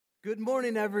Good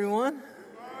morning, everyone.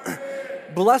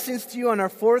 Blessings to you on our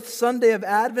fourth Sunday of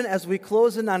Advent as we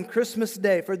close in on Christmas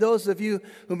Day. For those of you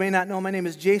who may not know, my name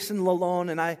is Jason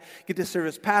Lalone, and I get to serve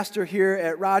as pastor here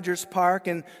at Rogers Park.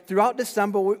 And throughout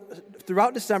December,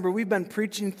 we've been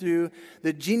preaching through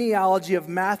the genealogy of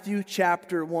Matthew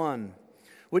chapter 1,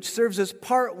 which serves as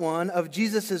part one of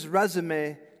Jesus'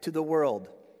 resume to the world.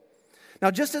 Now,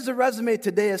 just as a resume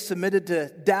today is submitted to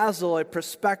dazzle a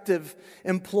prospective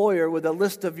employer with a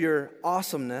list of your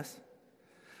awesomeness,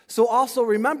 so also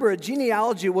remember a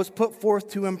genealogy was put forth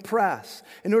to impress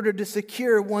in order to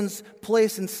secure one's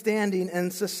place and standing in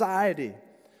society.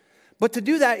 But to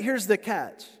do that, here's the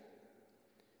catch.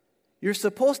 You're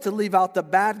supposed to leave out the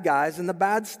bad guys and the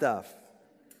bad stuff.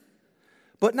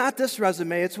 But not this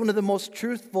resume. It's one of the most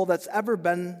truthful that's ever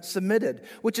been submitted,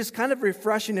 which is kind of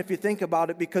refreshing if you think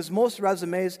about it, because most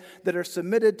resumes that are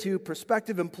submitted to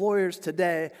prospective employers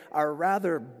today are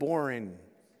rather boring.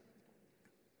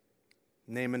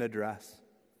 Name and address,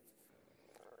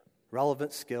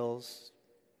 relevant skills,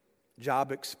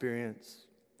 job experience,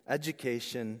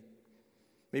 education,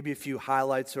 maybe a few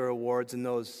highlights or awards, and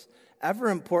those ever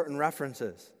important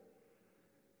references.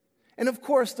 And of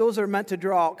course, those are meant to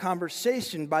draw out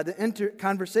conversation by the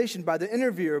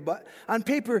interviewer, but on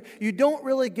paper, you don't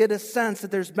really get a sense that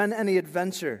there's been any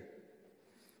adventure,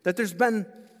 that there's been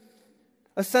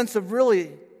a sense of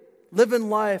really living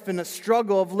life and a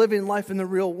struggle of living life in the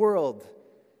real world,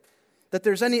 that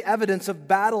there's any evidence of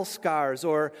battle scars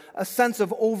or a sense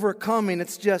of overcoming.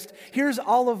 It's just, here's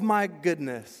all of my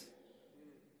goodness.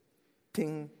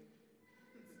 Ting.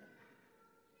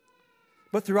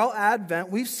 But throughout Advent,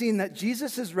 we've seen that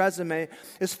Jesus' resume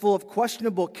is full of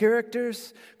questionable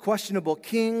characters, questionable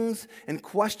kings, and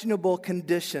questionable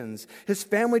conditions. His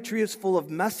family tree is full of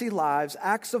messy lives,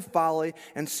 acts of folly,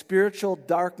 and spiritual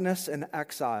darkness and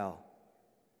exile,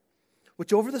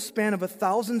 which over the span of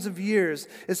thousands of years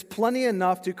is plenty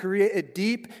enough to create a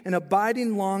deep and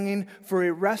abiding longing for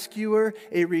a rescuer,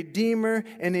 a redeemer,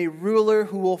 and a ruler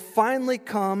who will finally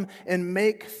come and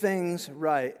make things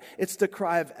right. It's the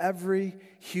cry of every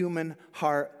human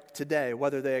heart today,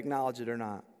 whether they acknowledge it or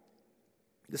not.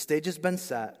 The stage has been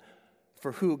set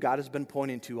for who God has been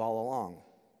pointing to all along.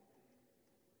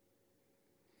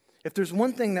 If there's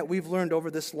one thing that we've learned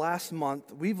over this last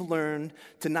month, we've learned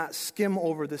to not skim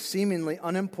over the seemingly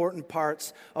unimportant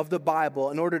parts of the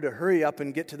Bible in order to hurry up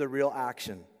and get to the real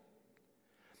action.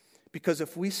 Because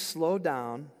if we slow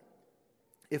down,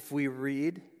 if we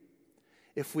read,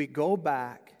 if we go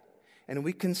back, and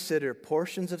we consider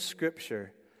portions of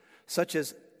Scripture, such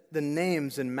as the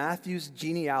names in Matthew's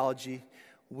genealogy,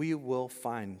 we will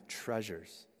find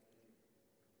treasures.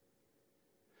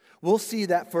 We'll see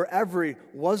that for every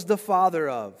was the father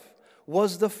of,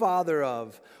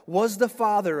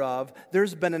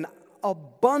 there's been an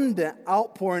abundant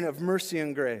outpouring of mercy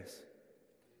and grace.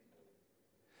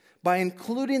 By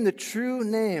including the true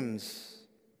names,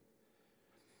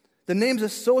 the names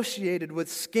associated with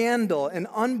scandal and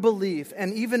unbelief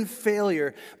and even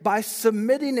failure, by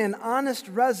submitting an honest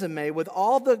resume with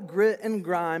all the grit and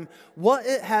grime, what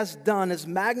it has done is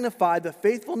magnified the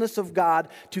faithfulness of God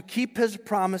to keep His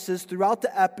promises throughout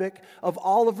the epic of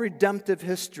all of redemptive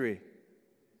history,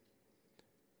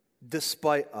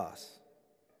 despite us.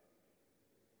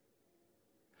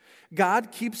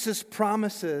 God keeps His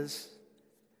promises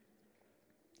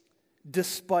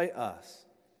despite us.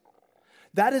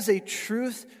 That is a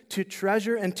truth to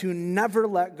treasure and to never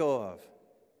let go of.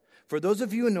 For those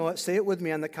of you who know it, say it with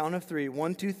me on the count of three.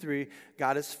 1, 2, 3.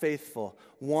 God is faithful.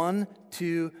 1,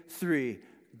 2, 3.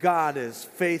 God is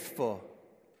faithful.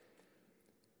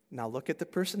 Now look at the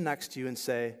person next to you and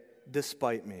say,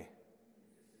 despite me.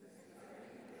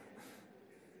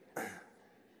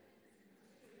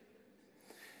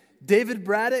 David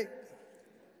Braddock,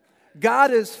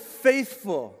 God is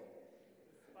faithful.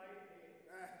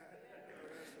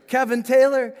 Kevin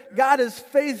Taylor, God is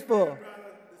faithful.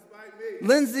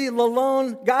 Lindsay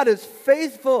Lalone, God is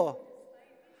faithful.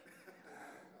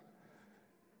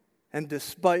 And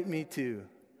despite me too.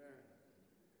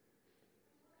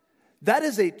 That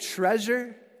is a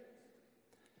treasure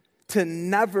to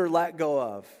never let go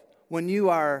of. When you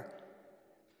are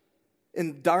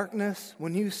in darkness,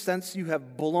 when you sense you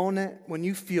have blown it, when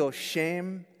you feel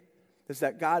shame, is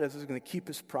that God is going to keep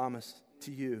His promise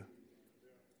to you.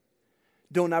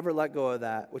 Don't ever let go of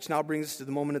that, which now brings us to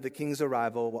the moment of the King's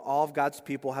arrival, what all of God's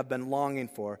people have been longing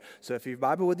for. So if you have your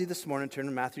Bible with you this morning, turn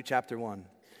to Matthew chapter 1.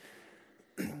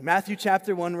 Matthew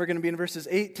chapter 1, we're going to be in verses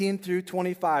 18 through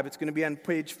 25. It's going to be on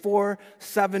page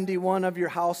 471 of your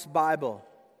house Bible.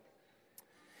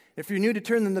 If you're new to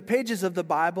turning the pages of the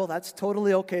Bible, that's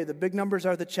totally okay. The big numbers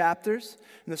are the chapters,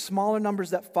 and the smaller numbers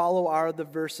that follow are the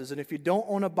verses. And if you don't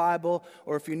own a Bible,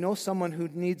 or if you know someone who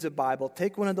needs a Bible,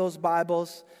 take one of those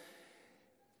Bibles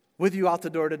with you out the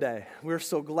door today. We're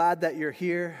so glad that you're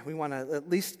here. We want to at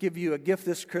least give you a gift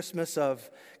this Christmas of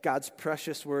God's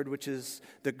precious word, which is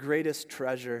the greatest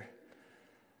treasure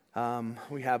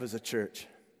we have as a church.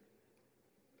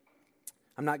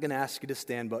 I'm not going to ask you to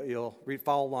stand, but you'll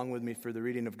follow along with me for the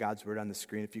reading of God's word on the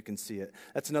screen if you can see it.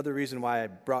 That's another reason why I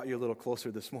brought you a little closer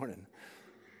this morning.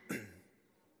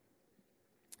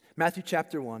 Matthew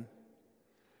chapter 1,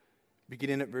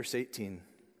 beginning at verse 18.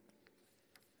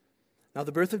 Now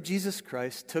the birth of Jesus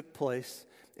Christ took place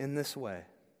in this way.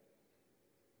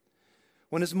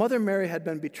 When his mother Mary had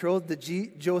been betrothed to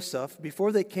Joseph,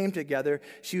 before they came together,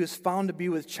 she was found to be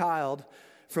with child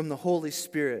from the Holy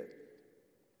Spirit.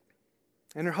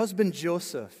 And her husband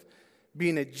Joseph,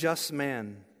 being a just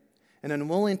man and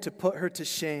unwilling to put her to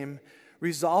shame,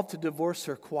 resolved to divorce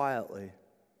her quietly.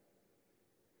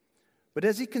 But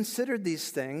as he considered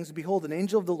these things, behold, an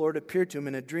angel of the Lord appeared to him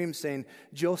in a dream, saying,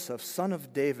 Joseph, son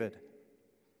of David,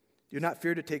 do not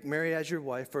fear to take Mary as your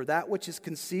wife, for that which is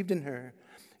conceived in her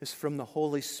is from the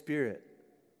Holy Spirit.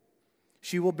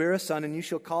 She will bear a son, and you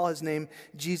shall call his name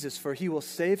Jesus, for he will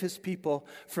save his people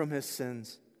from his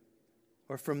sins.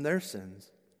 Or from their sins.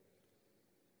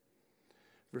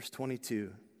 Verse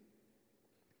 22.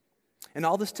 And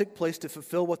all this took place to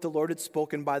fulfill what the Lord had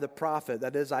spoken by the prophet,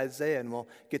 that is Isaiah, and we'll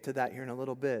get to that here in a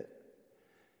little bit.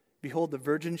 Behold, the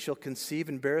virgin shall conceive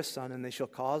and bear a son, and they shall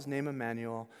call his name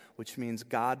Emmanuel, which means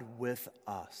God with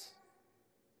us.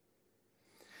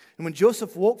 And when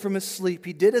Joseph woke from his sleep,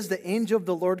 he did as the angel of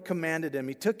the Lord commanded him.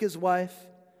 He took his wife,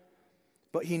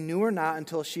 but he knew her not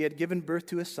until she had given birth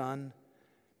to a son,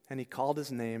 and he called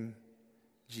his name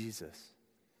Jesus.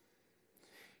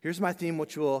 Here's my theme,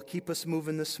 which will keep us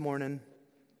moving this morning.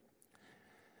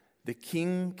 The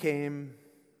King came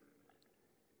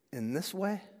in this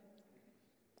way.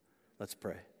 Let's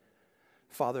pray.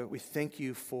 Father, we thank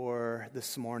you for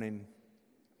this morning.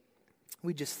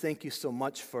 We just thank you so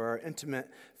much for our intimate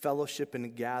fellowship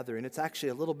and gathering. It's actually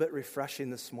a little bit refreshing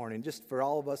this morning, just for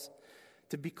all of us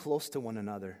to be close to one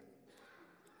another.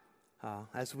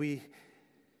 As we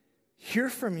hear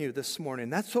from you this morning.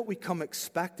 That's what we come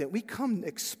expectant. We come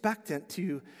expectant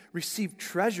to receive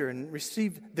treasure and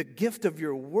receive the gift of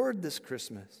your word this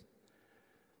Christmas.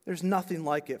 There's nothing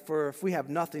like it, for if we have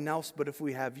nothing else, but if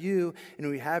we have you and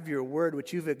we have your word,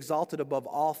 which you've exalted above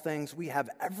all things, we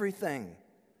have everything.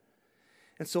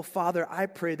 And so, Father, I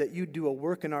pray that you do a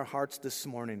work in our hearts this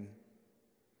morning,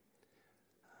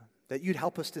 that you'd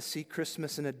help us to see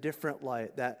Christmas in a different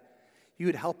light, that you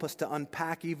would help us to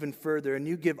unpack even further, and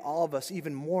you give all of us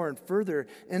even more and further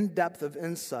in-depth of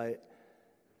insight,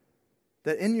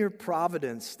 that in your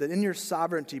providence, that in your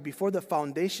sovereignty, before the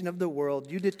foundation of the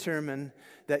world, you determine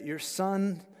that your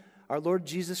Son, our Lord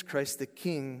Jesus Christ, the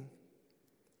King,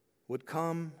 would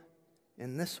come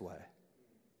in this way.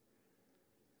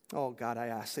 Oh, God, I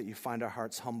ask that you find our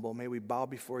hearts humble. May we bow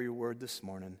before your word this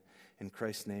morning. In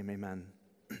Christ's name, amen.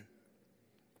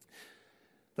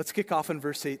 Let's kick off in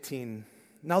verse 18.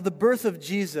 Now the birth of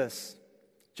Jesus,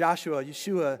 Joshua,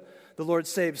 Yeshua, the Lord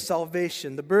saves,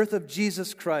 salvation, the birth of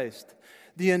Jesus Christ,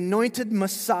 the anointed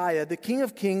Messiah, the King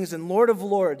of kings and Lord of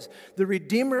lords, the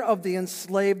Redeemer of the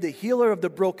enslaved, the healer of the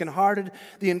brokenhearted,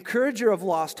 the encourager of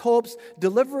lost hopes,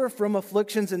 deliverer from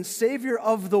afflictions, and Savior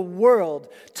of the world,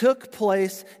 took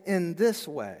place in this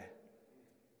way.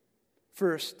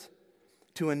 First,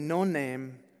 to a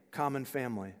no-name common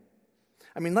family.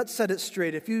 I mean, let's set it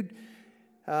straight. If you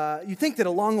think that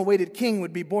a long-awaited king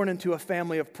would be born into a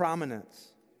family of prominence,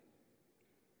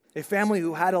 a family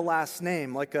who had a last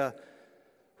name, like a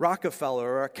Rockefeller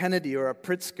or a Kennedy or a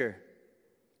Pritzker,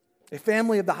 a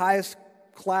family of the highest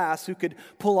class who could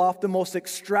pull off the most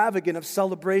extravagant of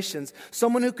celebrations,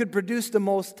 someone who could produce the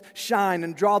most shine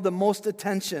and draw the most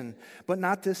attention, but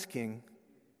not this king.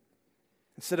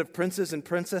 Instead of princes and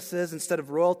princesses, instead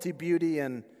of royalty, beauty,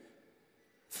 and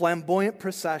flamboyant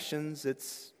processions,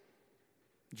 it's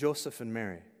Joseph and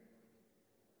Mary.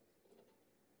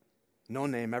 No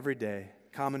name, every day,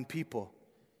 common people.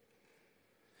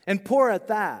 And poor at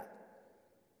that.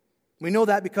 We know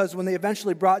that because when they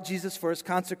eventually brought Jesus for his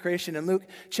consecration in Luke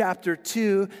chapter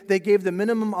 2, they gave the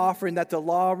minimum offering that the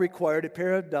law required, a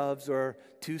pair of doves or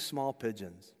 2 small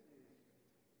pigeons.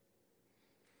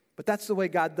 But that's the way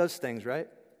God does things, right?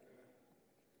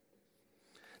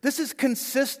 This is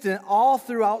consistent all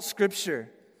throughout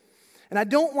Scripture. And I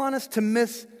don't want us to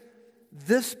miss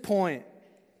this point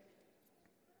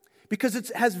because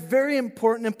it has very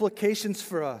important implications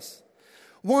for us.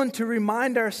 One, to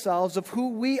remind ourselves of who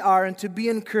we are and to be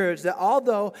encouraged that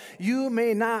although you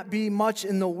may not be much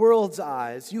in the world's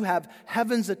eyes, you have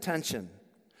heaven's attention,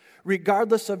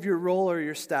 regardless of your role or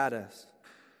your status.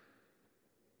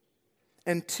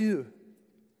 And two,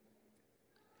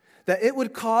 that it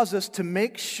would cause us to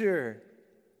make sure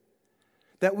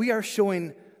that we are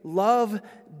showing love,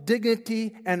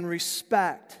 dignity, and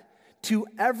respect to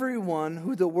everyone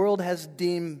who the world has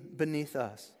deemed beneath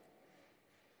us.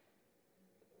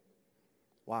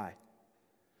 Why?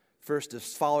 First,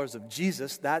 as followers of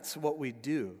Jesus, that's what we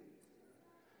do.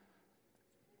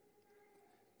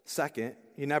 Second,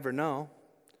 you never know,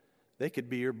 they could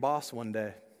be your boss one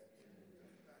day.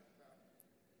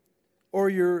 Or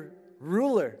your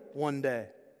ruler one day.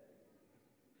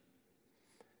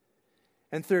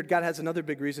 And third, God has another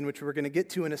big reason, which we're going to get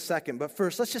to in a second. But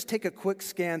first, let's just take a quick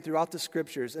scan throughout the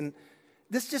Scriptures. And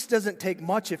this just doesn't take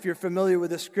much if you're familiar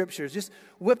with the Scriptures. Just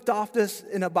whipped off this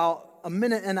in about a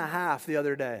minute and a half the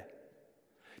other day.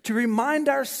 To remind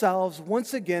ourselves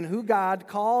once again who God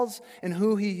calls and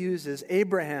who He uses.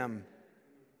 Abraham.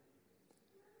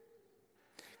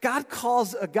 God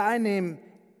calls a guy named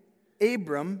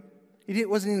Abram. He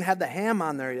wasn't even had the ham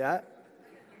on there yet.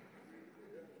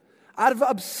 Out of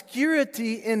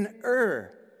obscurity in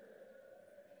Ur.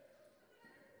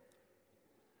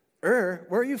 Ur?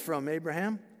 Where are you from,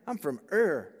 Abraham? I'm from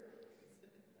Ur.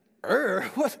 Ur?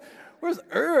 What? Where's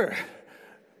Ur?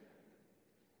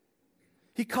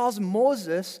 He calls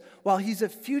Moses while he's a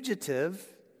fugitive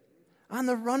on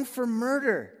the run for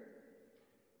murder.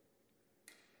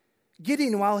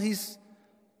 Gideon while he's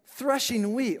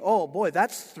threshing wheat. Oh boy,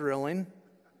 that's thrilling.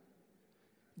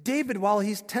 David while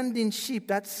he's tending sheep.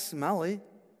 That's smelly.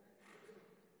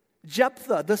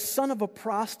 Jephthah, the son of a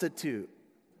prostitute.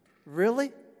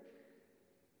 Really?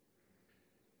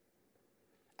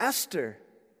 Esther,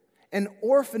 an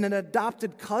orphan and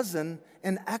adopted cousin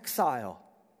in exile.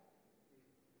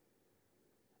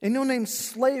 A no-name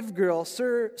slave girl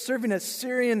serving as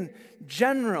Syrian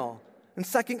general in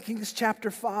 2 Kings chapter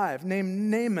 5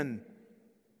 named Naaman.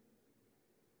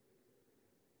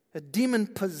 A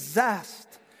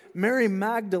demon-possessed Mary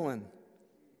Magdalene.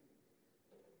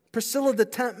 Priscilla the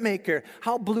tent maker.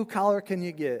 How blue collar can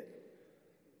you get?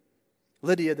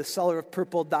 Lydia, the seller of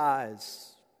purple dyes.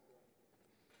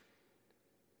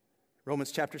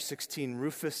 Romans chapter 16,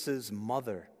 Rufus's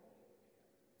mother.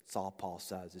 That's all Paul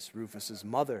says. It's Rufus's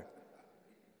mother.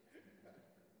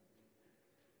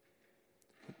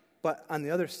 But on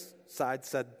the other side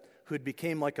said, who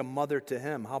became like a mother to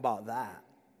him. How about that?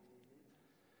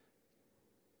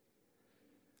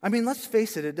 I mean, let's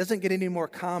face it, it doesn't get any more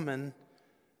common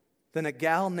than a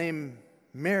gal named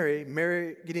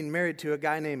Mary getting married to a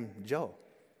guy named Joe.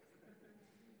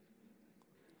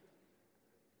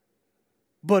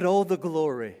 But oh, the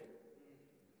glory.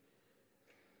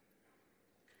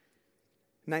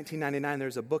 In 1999,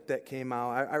 there's a book that came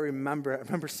out. I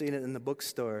remember seeing it in the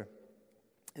bookstore.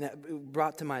 And it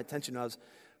brought to my attention when I was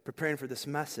preparing for this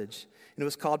message. And it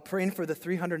was called Praying for the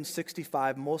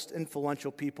 365 Most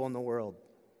Influential People in the World.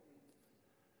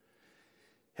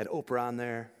 Had Oprah on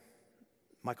there,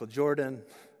 Michael Jordan.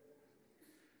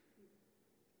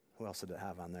 Who else did it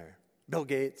have on there? Bill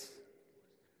Gates.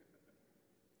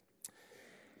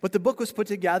 But the book was put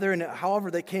together, and however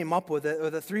they came up with it,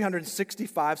 with the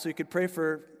 365, so you could pray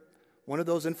for one of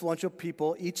those influential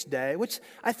people each day, which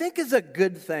I think is a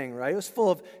good thing, right? It was full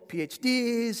of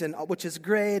PhDs, and which is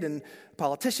great, and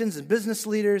politicians and business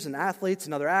leaders and athletes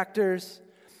and other actors.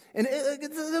 And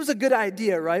it was a good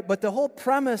idea, right? But the whole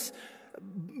premise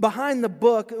behind the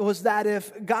book was that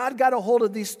if God got a hold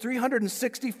of these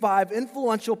 365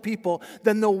 influential people,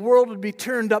 then the world would be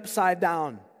turned upside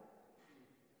down.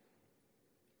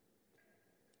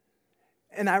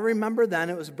 And I remember then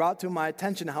it was brought to my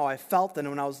attention how I felt, and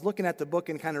when I was looking at the book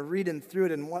and kind of reading through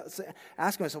it and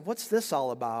asking myself, what's this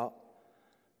all about?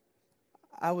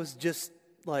 I was just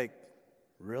like,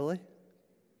 really?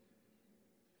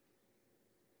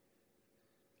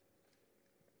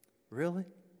 Really?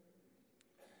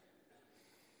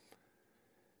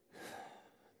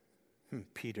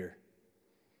 Peter,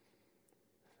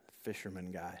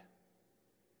 fisherman guy.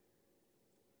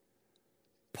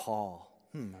 Paul,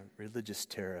 a religious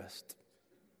terrorist.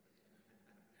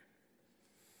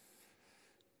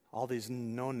 All these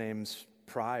no names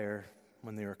prior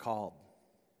when they were called.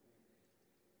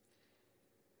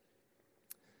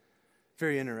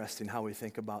 Very interesting how we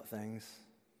think about things.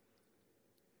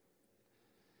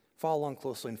 Follow along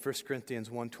closely in 1 Corinthians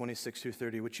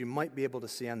 1:26-30, which you might be able to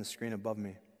see on the screen above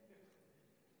me.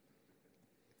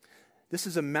 This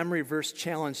is a memory verse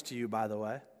challenge to you, by the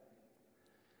way.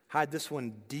 Hide this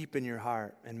one deep in your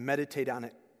heart and meditate on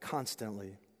it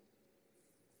constantly.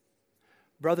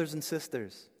 Brothers and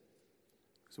sisters,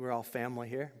 because we're all family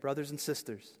here, brothers and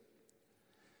sisters,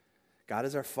 God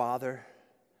is our Father.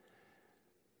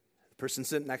 The person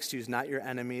sitting next to you is not your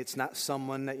enemy. It's not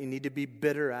someone that you need to be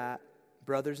bitter at.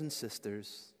 Brothers and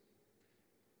sisters,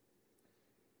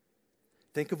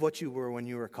 think of what you were when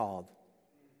you were called.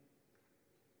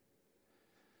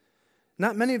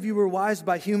 Not many of you were wise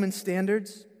by human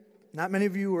standards. Not many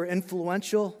of you were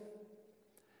influential.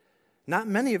 Not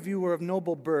many of you were of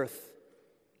noble birth.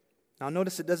 Now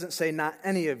notice it doesn't say not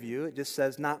any of you. It just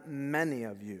says not many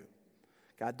of you.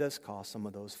 God does call some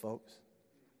of those folks.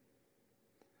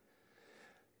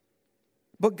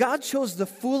 But God chose the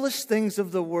foolish things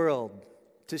of the world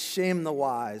to shame the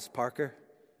wise, Parker.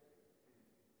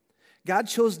 God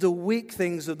chose the weak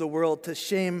things of the world to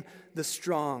shame the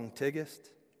strong, Tigist.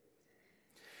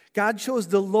 God chose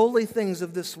the lowly things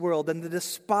of this world and the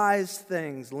despised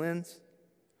things, Linz,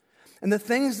 and the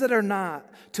things that are not,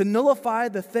 to nullify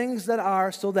the things that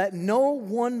are, so that no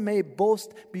one may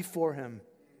boast before him.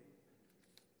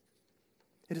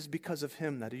 It is because of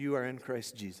him that you are in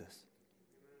Christ Jesus.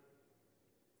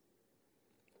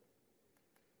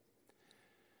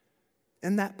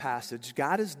 In that passage,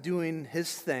 God is doing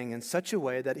his thing in such a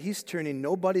way that he's turning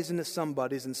nobodies into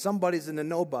somebodies and somebodies into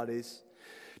nobodies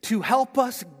to help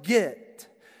us get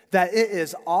that it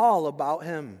is all about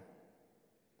him.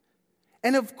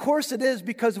 And of course it is,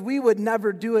 because we would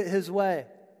never do it his way.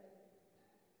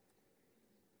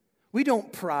 We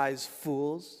don't prize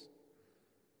fools,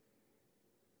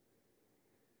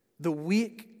 the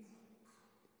weak,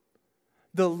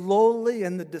 the lowly,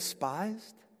 and the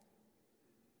despised.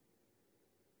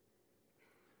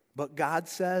 But God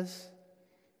says,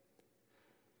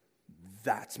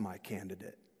 that's my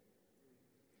candidate.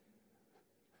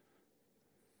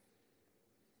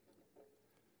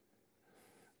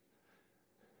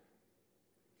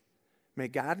 May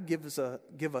God give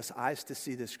us eyes to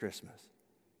see this Christmas.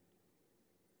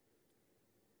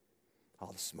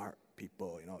 All the smart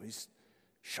people, he's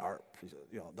sharp.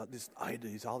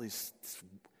 He's all these,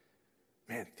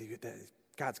 man,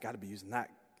 God's got to be using that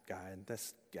guy and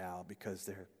this gal because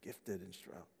they're gifted and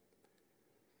strong.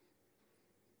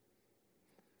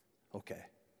 Okay.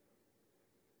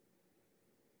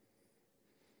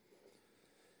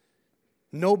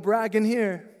 No bragging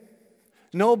here.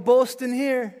 No boasting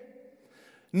here.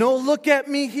 No look at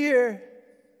me here.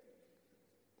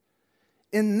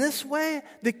 In this way,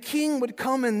 the king would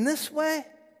come in this way.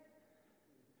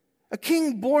 A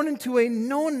king born into a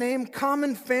no-name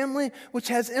common family, which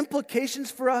has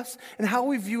implications for us and how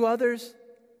we view others.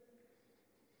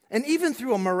 And even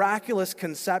through a miraculous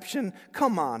conception,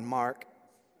 come on, Mark.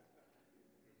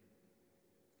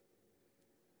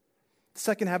 The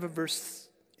second half of verse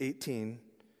 18,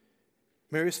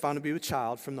 Mary was found to be with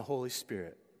child from the Holy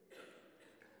Spirit.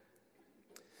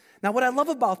 Now, what I love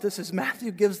about this is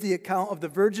Matthew gives the account of the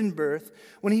virgin birth.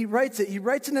 When he writes it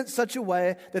in such a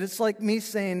way that it's like me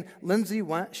saying, Lindsay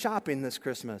went shopping this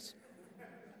Christmas.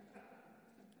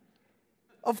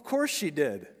 Of course she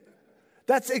did.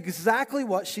 That's exactly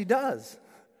what she does.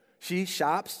 She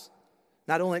shops,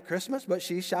 not only at Christmas, but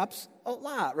she shops a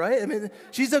lot, right? I mean,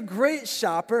 she's a great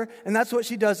shopper, and that's what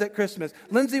she does at Christmas.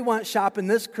 Lindsay went shopping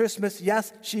this Christmas.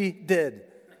 Yes, she did.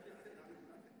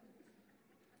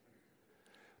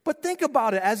 But think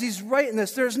about it, as he's writing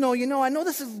this, there's no, I know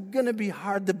this is going to be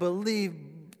hard to believe,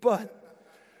 but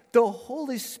the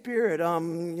Holy Spirit,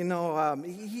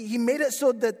 he made it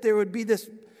so that there would be this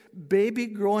baby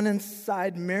growing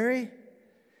inside Mary.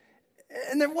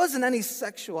 And there wasn't any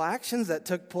sexual actions that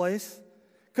took place,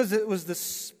 because it was the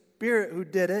Spirit who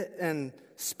did it, and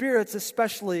spirits,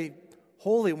 especially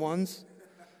holy ones,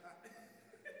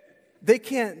 they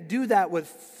can't do that with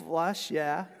flesh,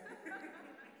 yeah.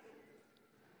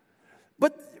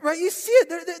 But, right, you see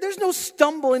it. There's no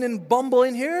stumbling and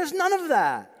bumbling here. There's none of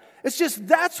that. It's just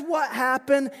that's what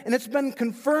happened, and it's been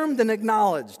confirmed and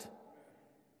acknowledged.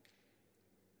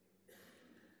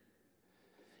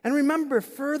 And remember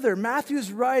further,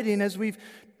 Matthew's writing, as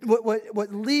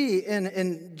what Lee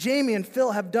and Jamie and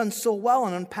Phil have done so well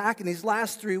in unpacking these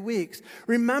last 3 weeks.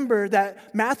 Remember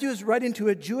that Matthew is writing to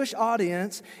a Jewish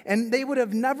audience, and he would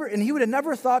have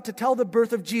never thought to tell the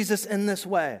birth of Jesus in this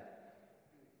way.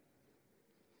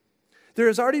 There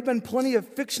has already been plenty of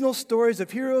fictional stories of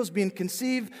heroes being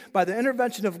conceived by the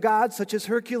intervention of God, such as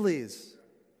Hercules.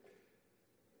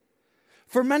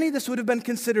 For many, this would have been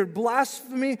considered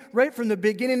blasphemy right from the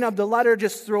beginning of the letter.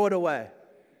 Just throw it away.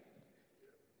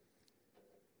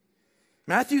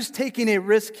 Matthew's taking a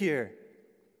risk here.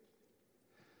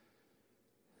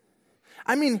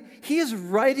 I mean, he is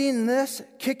writing this,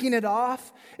 kicking it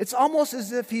off. It's almost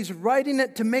as if he's writing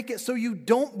it to make it so you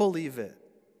don't believe it.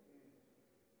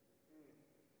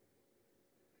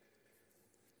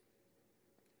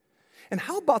 And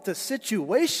how about the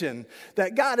situation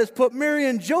that God has put Mary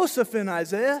and Joseph in,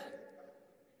 Isaiah?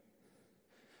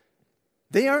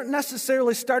 They aren't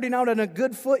necessarily starting out on a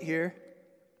good foot here.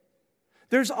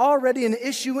 There's already an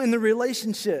issue in the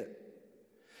relationship.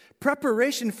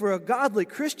 Preparation for a godly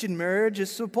Christian marriage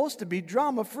is supposed to be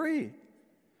drama-free.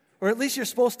 Or at least you're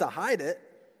supposed to hide it.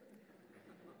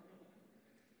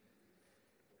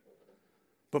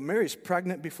 But Mary's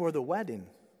pregnant before the wedding.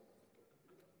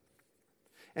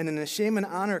 And in a shame and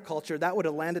honor culture, that would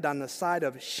have landed on the side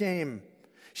of shame.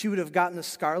 She would have gotten the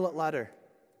scarlet letter.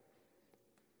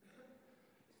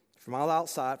 From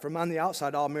on the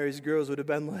outside, all Mary's girls would have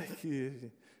been like,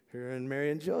 her and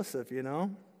Mary and Joseph, you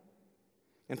know?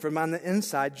 And from on the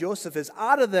inside, Joseph is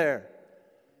out of there.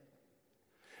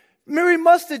 Mary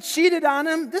must have cheated on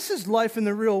him. This is life in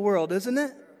the real world, isn't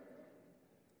it?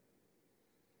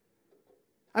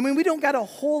 I mean, we don't got a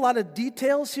whole lot of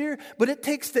details here, but it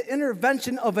takes the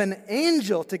intervention of an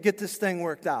angel to get this thing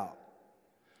worked out.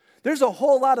 There's a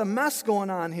whole lot of mess going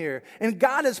on here, and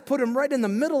God has put him right in the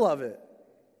middle of it.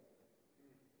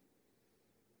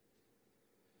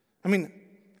 I mean,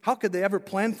 how could they ever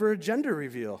plan for a gender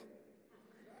reveal?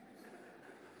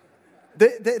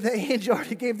 The angel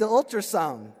already gave the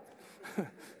ultrasound.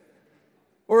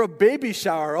 Or a baby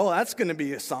shower. Oh, that's going to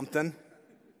be something.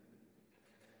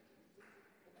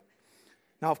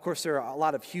 Now, of course, there are a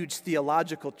lot of huge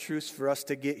theological truths for us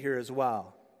to get here as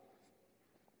well.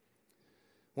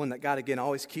 One that God, again,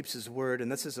 always keeps his word,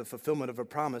 and this is a fulfillment of a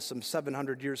promise some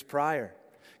 700 years prior.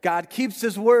 God keeps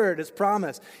his word, his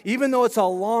promise, even though it's a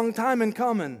long time in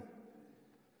coming.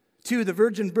 2, the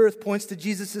virgin birth points to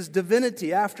Jesus'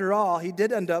 divinity. After all, he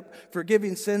did end up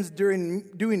forgiving sins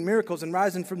during doing miracles and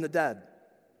rising from the dead.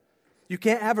 You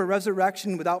can't have a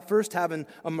resurrection without first having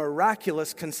a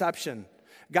miraculous conception.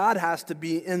 God has to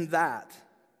be in that.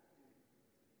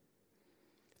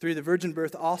 3, the virgin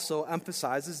birth also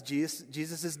emphasizes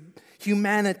Jesus'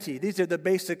 humanity. These are the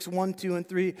basics 1, 2, and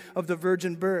 3 of the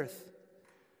virgin birth.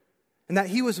 And that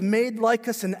he was made like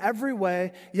us in every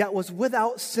way, yet was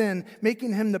without sin,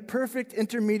 making him the perfect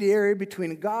intermediary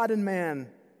between God and man.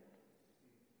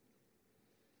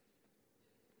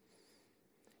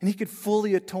 And he could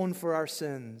fully atone for our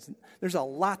sins. There's a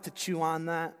lot to chew on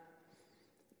that.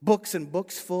 Books and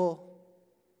books full.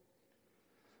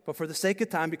 But for the sake of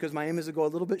time, because my aim is to go a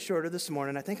little bit shorter this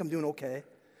morning, I think I'm doing okay.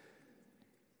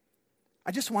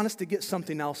 I just want us to get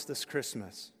something else this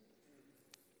Christmas.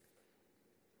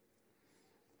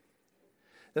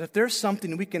 That if there's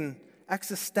something we can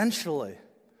existentially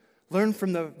learn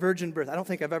from the virgin birth, I don't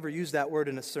think I've ever used that word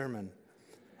in a sermon.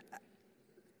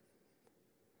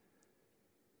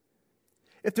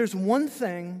 If there's one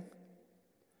thing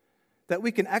that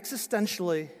we can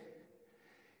existentially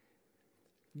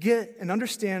get and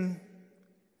understand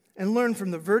and learn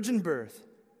from the virgin birth,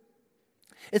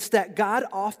 it's that God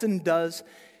often does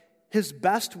his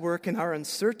best work in our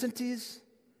uncertainties,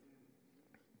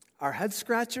 our head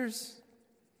scratchers,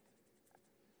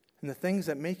 and the things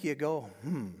that make you go,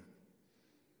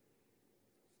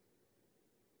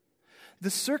 The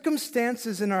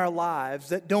circumstances in our lives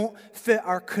that don't fit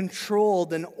our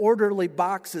controlled and orderly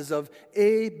boxes of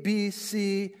A, B,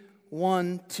 C,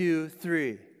 1, 2,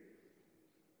 3.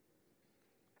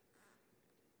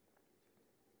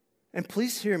 And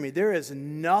please hear me, there is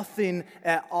nothing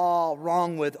at all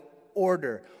wrong with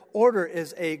order. Order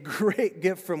is a great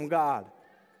gift from God.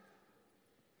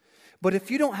 But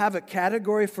if you don't have a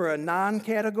category for a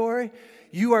non-category,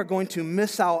 you are going to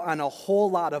miss out on a whole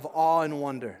lot of awe and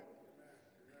wonder.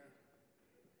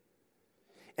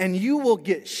 And you will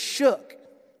get shook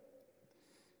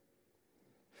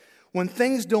when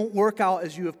things don't work out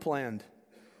as you have planned.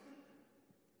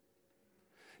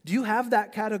 Do you have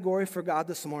that category for God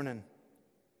this morning?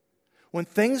 When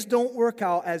things don't work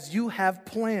out as you have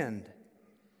planned,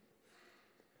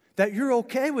 that you're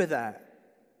okay with that.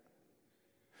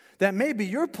 That maybe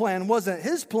your plan wasn't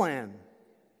his plan.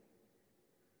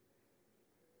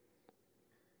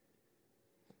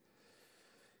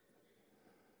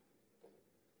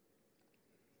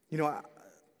 You know,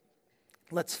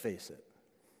 let's face it.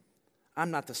 I'm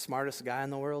not the smartest guy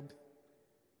in the world,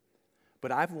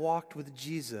 but I've walked with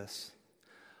Jesus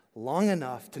long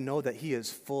enough to know that he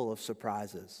is full of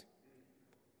surprises.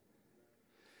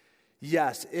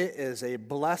 Yes, it is a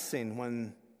blessing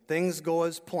when things go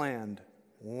as planned.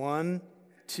 1,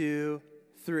 2,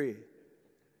 3.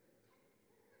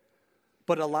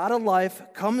 But a lot of life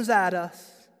comes at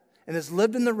us and has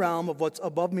lived in the realm of what's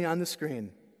above me on the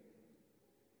screen.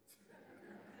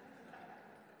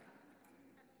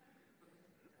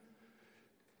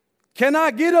 Can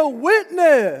I get a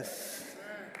witness?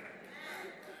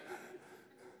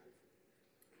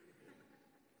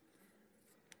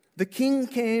 The king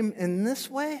came in this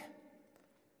way.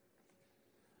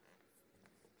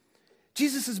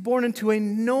 Jesus is born into a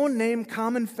no-name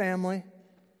common family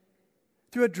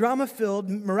through a drama-filled,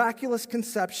 miraculous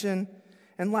conception.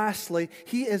 And lastly,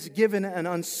 he is given an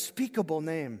unspeakable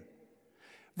name.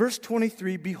 Verse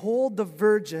 23, behold, the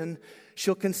virgin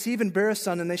shall conceive and bear a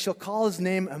son, and they shall call his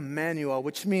name Emmanuel,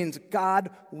 which means God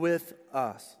with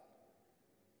us.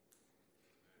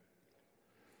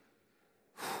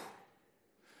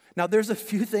 Now, there's a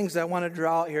few things I want to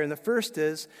draw out here, and the first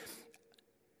is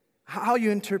how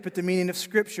you interpret the meaning of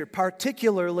Scripture,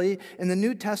 particularly in the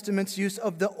New Testament's use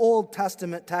of the Old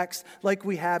Testament text like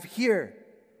we have here.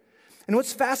 And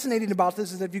what's fascinating about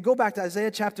this is that if you go back to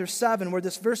Isaiah chapter 7, where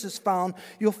this verse is found,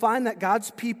 you'll find that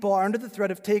God's people are under the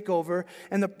threat of takeover,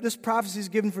 and this prophecy is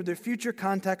given for their future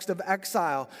context of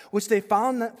exile, which they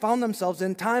found themselves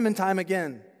in time and time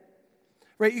again.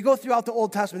 Right? You go throughout the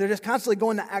Old Testament, they're just constantly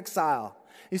going to exile.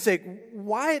 You say,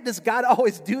 why does God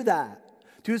always do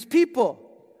that to his people?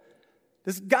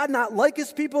 Does God not like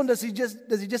his people, and does he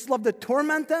just love to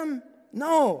torment them?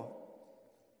 No.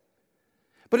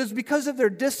 But it's because of their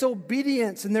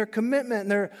disobedience and their commitment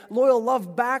and their loyal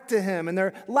love back to him and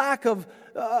their lack of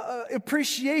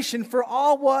appreciation for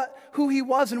who he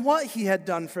was and what he had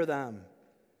done for them.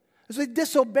 As they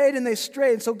disobeyed and they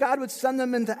strayed, and so God would send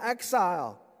them into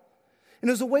exile. And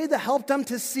it was a way that helped them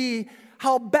to see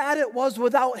how bad it was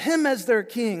without him as their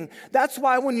king. That's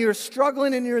why when you're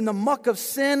struggling and you're in the muck of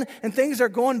sin and things are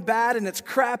going bad and it's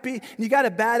crappy and you got a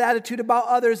bad attitude about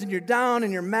others and you're down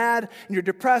and you're mad and you're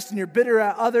depressed and you're bitter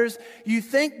at others, do you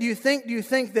think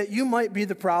that you might be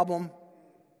the problem?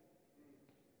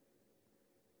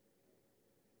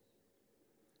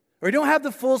 Or you don't have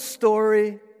the full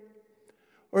story,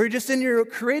 or you're just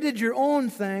created your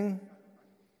own thing.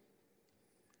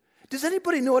 Does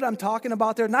anybody know what I'm talking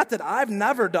about there? Not that I've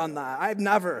never done that. I've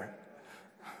never.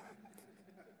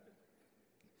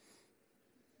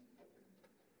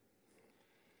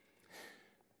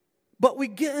 But we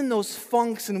get in those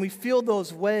funks and we feel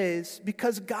those ways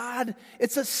because God,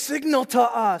 it's a signal to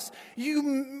us.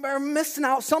 You are missing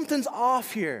out. Something's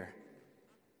off here.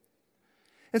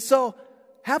 And so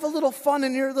have a little fun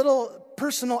in your little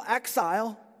personal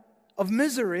exile of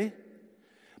misery.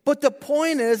 But the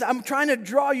point is, I'm trying to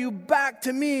draw you back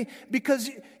to me because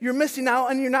you're missing out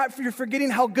and you're forgetting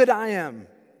how good I am.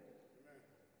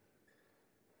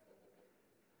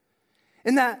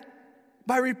 And that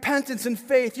by repentance and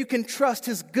faith, you can trust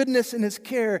his goodness and his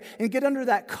care and get under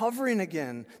that covering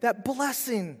again, that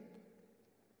blessing.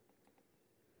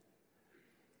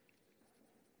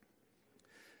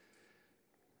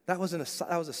 That was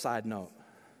a side note.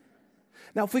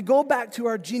 Now, if we go back to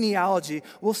our genealogy,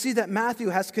 we'll see that Matthew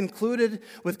has concluded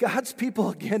with God's people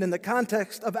again in the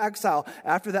context of exile.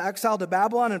 After the exile to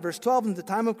Babylon in verse 12 and the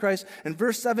time of Christ, in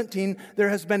verse 17, there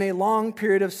has been a long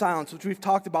period of silence, which we've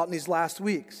talked about in these last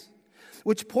weeks,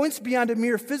 which points beyond a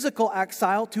mere physical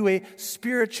exile to a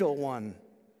spiritual one.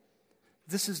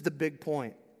 This is the big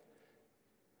point.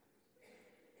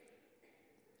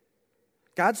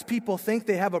 God's people think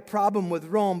they have a problem with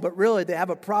Rome, but really they have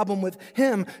a problem with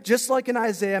him. Just like in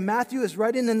Isaiah, Matthew is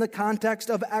writing in the context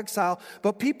of exile,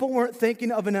 but people weren't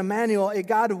thinking of an Emmanuel, a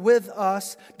God with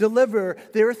us, deliverer.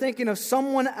 They were thinking of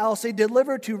someone else, a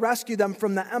deliverer to rescue them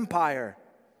from the empire.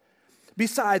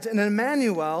 Besides, an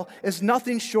Emmanuel is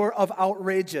nothing short of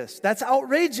outrageous. That's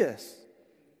outrageous.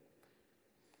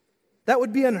 That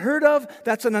would be unheard of.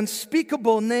 That's an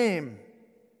unspeakable name.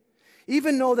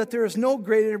 Even know that there is no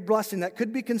greater blessing that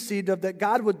could be conceived of, that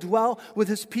God would dwell with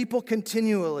his people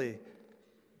continually.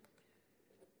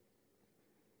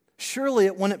 Surely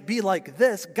it wouldn't be like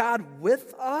this, God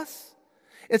with us?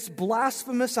 It's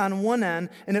blasphemous on one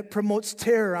end, and it promotes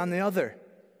terror on the other.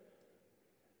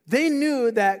 They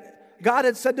knew that God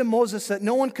had said to Moses that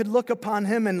no one could look upon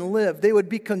him and live. They would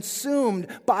be consumed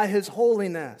by his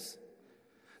holiness.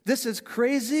 This is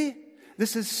crazy.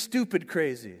 This is stupid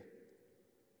crazy.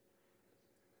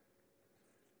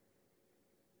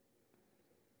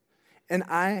 And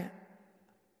I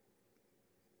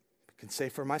can say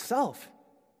for myself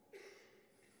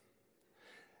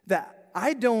that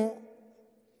I don't,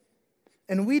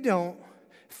 and we don't,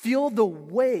 feel the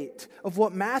weight of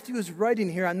what Matthew is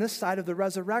writing here on this side of the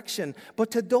resurrection.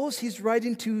 But to those he's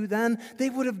writing to then, they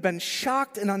would have been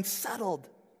shocked and unsettled.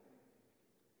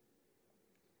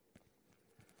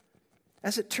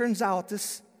 As it turns out,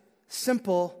 this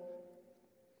simple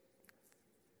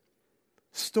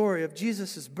story of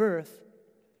Jesus' birth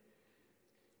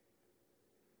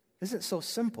isn't so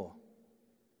simple.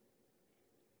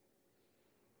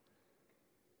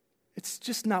 It's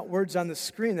just not words on the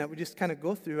screen that we just kind of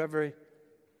go through every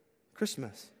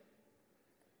Christmas.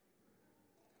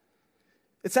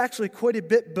 It's actually quite a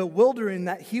bit bewildering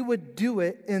that he would do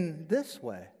it in this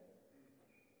way.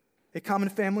 A common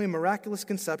family, a miraculous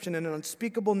conception, and an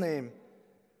unspeakable name.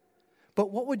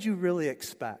 But what would you really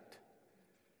expect?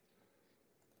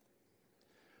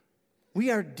 We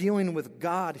are dealing with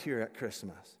God here at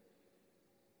Christmas.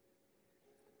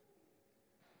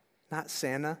 Not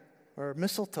Santa or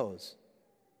mistletoes.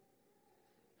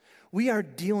 We are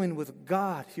dealing with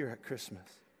God here at Christmas.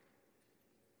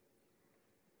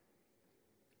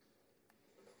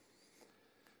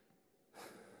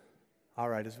 All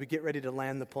right, as we get ready to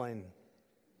land the plane,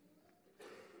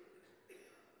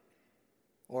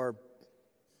 or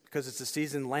because it's the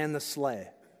season, land the sleigh.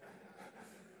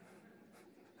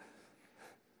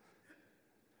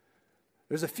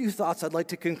 There's a few thoughts I'd like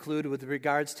to conclude with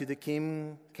regards to the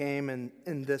King came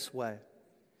in this way.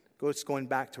 It's going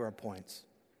back to our points.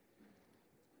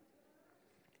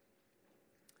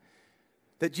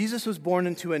 That Jesus was born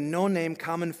into a no-name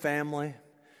common family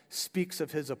speaks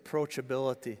of his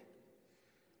approachability.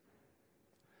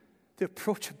 The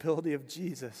approachability of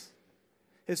Jesus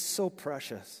is so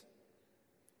precious.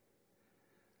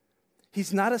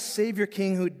 He's not a Savior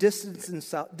King who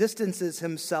distances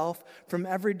himself from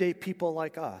everyday people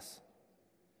like us.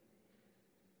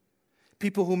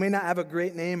 People who may not have a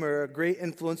great name or a great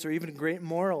influence or even great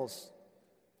morals.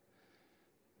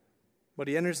 But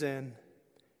he enters in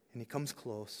and he comes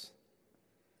close.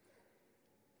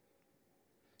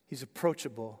 He's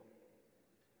approachable.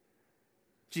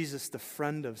 Jesus, the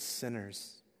friend of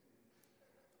sinners.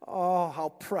 Oh, how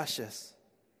precious.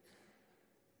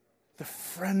 The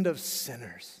friend of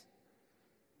sinners.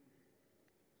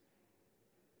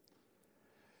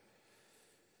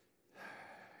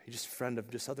 You're just a friend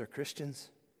of just other Christians?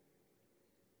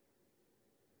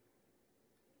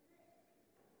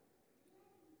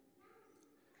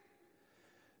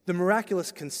 The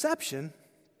miraculous conception,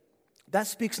 that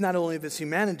speaks not only of his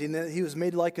humanity, and that he was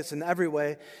made like us in every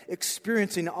way,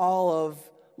 experiencing all of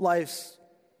life's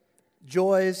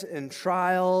joys and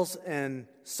trials and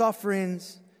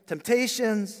sufferings,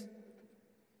 temptations,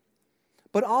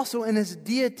 but also in his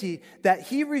deity, that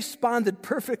he responded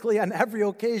perfectly on every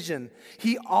occasion.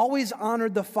 He always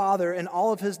honored the Father in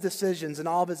all of his decisions and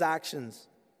all of his actions.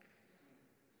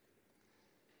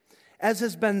 As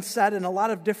has been said in a lot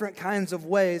of different kinds of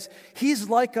ways, he's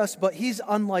like us, but he's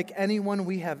unlike anyone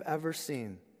we have ever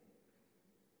seen.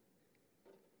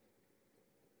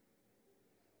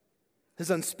 His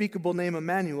unspeakable name,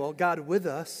 Emmanuel, God with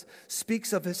us,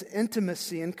 speaks of his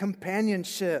intimacy and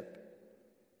companionship.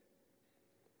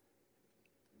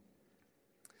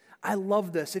 I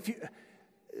love this.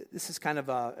 This is kind of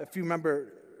if you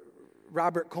remember,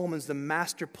 Robert Coleman's The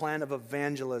Master Plan of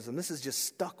Evangelism. This has just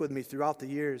stuck with me throughout the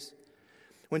years.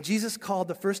 When Jesus called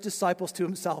the first disciples to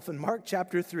himself in Mark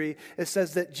chapter 3, it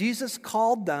says that Jesus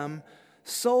called them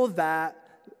so that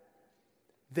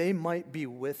they might be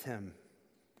with him.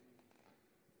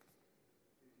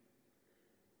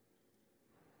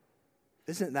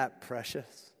 Isn't that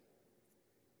precious?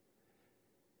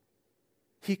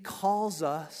 He calls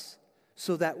us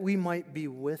so that we might be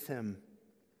with him.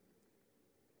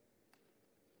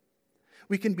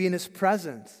 We can be in his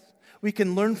presence. We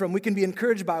can learn from, we can be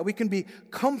encouraged by, we can be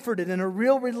comforted in a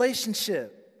real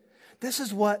relationship. This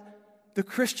is what the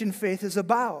Christian faith is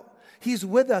about. He's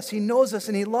with us, he knows us,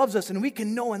 and he loves us, and we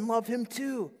can know and love him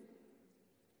too.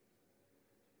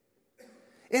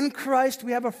 In Christ,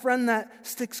 we have a friend that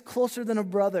sticks closer than a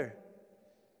brother.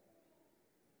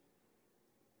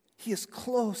 He is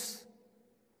close.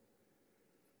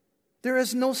 There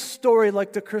is no story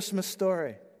like the Christmas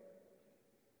story.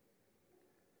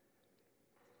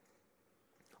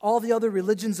 All the other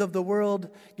religions of the world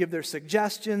give their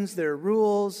suggestions, their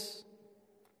rules,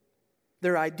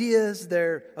 their ideas,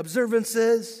 their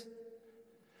observances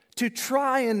to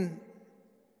try and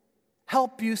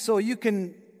help you so you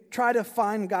can try to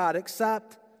find God,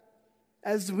 except,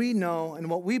 as we know and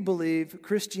what we believe,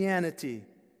 Christianity,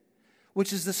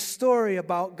 which is the story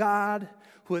about God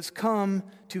who has come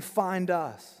to find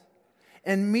us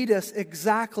and meet us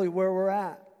exactly where we're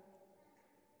at.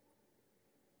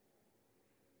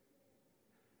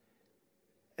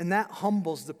 And that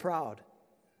humbles the proud.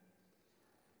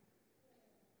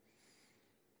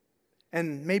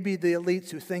 And maybe the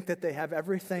elites who think that they have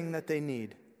everything that they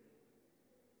need.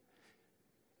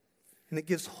 And it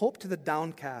gives hope to the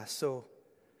downcast, so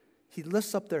he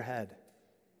lifts up their head.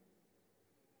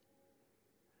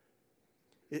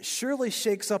 It surely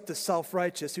shakes up the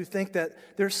self-righteous who think that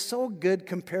they're so good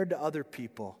compared to other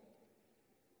people.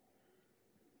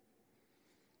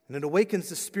 And it awakens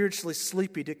the spiritually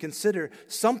sleepy to consider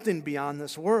something beyond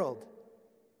this world.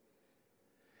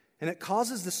 And it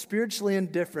causes the spiritually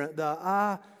indifferent,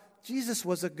 Jesus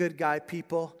was a good guy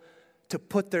people, to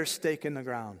put their stake in the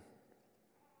ground.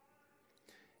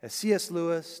 As C.S.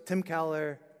 Lewis, Tim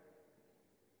Keller,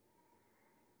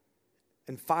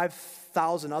 and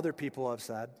 5,000 other people have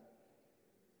said,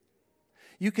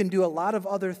 you can do a lot of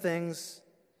other things,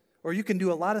 or you can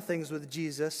do a lot of things with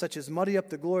Jesus, such as muddy up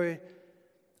the glory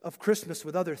of Christmas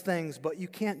with other things, but you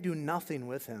can't do nothing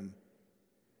with him.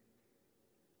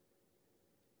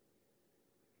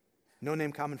 No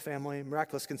name, common family,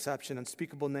 miraculous conception,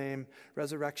 unspeakable name,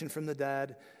 resurrection from the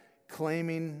dead,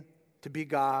 claiming to be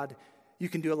God. You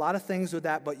can do a lot of things with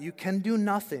that, but you can do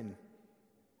nothing.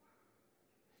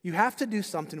 You have to do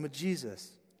something with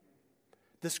Jesus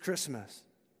this Christmas.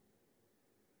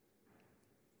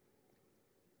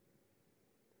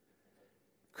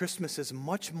 Christmas is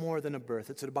much more than a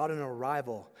birth. It's about an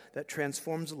arrival that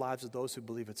transforms the lives of those who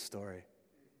believe its story.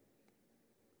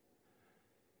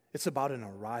 It's about an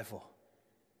arrival.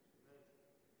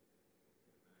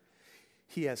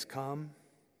 He has come,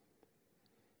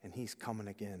 and he's coming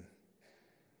again.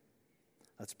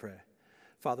 Let's pray.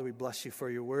 Father, we bless you for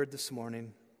your word this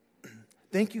morning.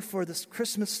 Thank you for this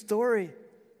Christmas story.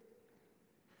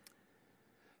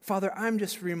 Father, I'm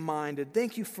just reminded,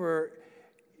 thank you for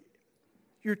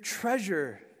your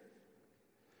treasure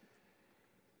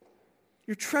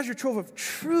trove of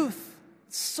truth.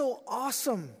 It's so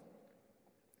awesome.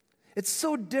 It's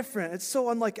so different. It's so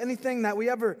unlike anything that we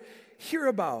ever hear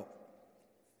about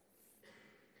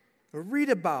or read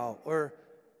about or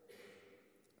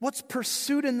what's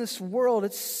pursued in this world.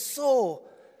 It's so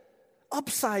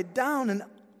upside down in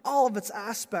all of its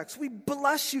aspects. We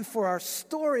bless you for our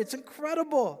story. It's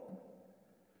incredible.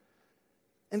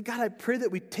 And God, I pray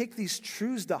that we take these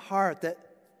truths to heart, that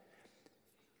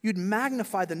you'd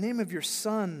magnify the name of your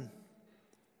Son,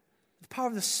 the power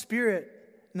of the Spirit,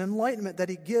 and enlightenment that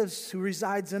he gives who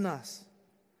resides in us,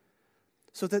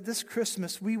 so that this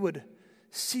Christmas we would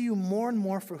see you more and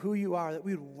more for who you are, that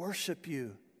we would worship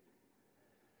you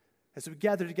as we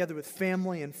gather together with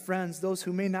family and friends, those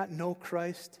who may not know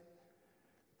Christ.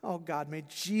 Oh God, may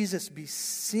Jesus be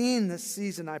seen this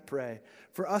season, I pray,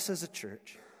 for us as a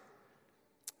church,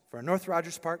 for our North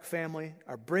Rogers Park family,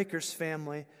 our Breakers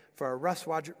family, for our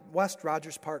West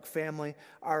Rogers Park family,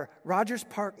 our Rogers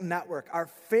Park network, our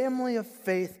family of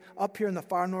faith up here in the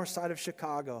far north side of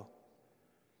Chicago.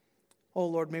 Oh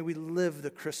Lord, may we live the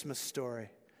Christmas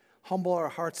story. Humble our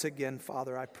hearts again,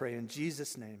 Father, I pray in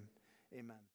Jesus' name. Amen.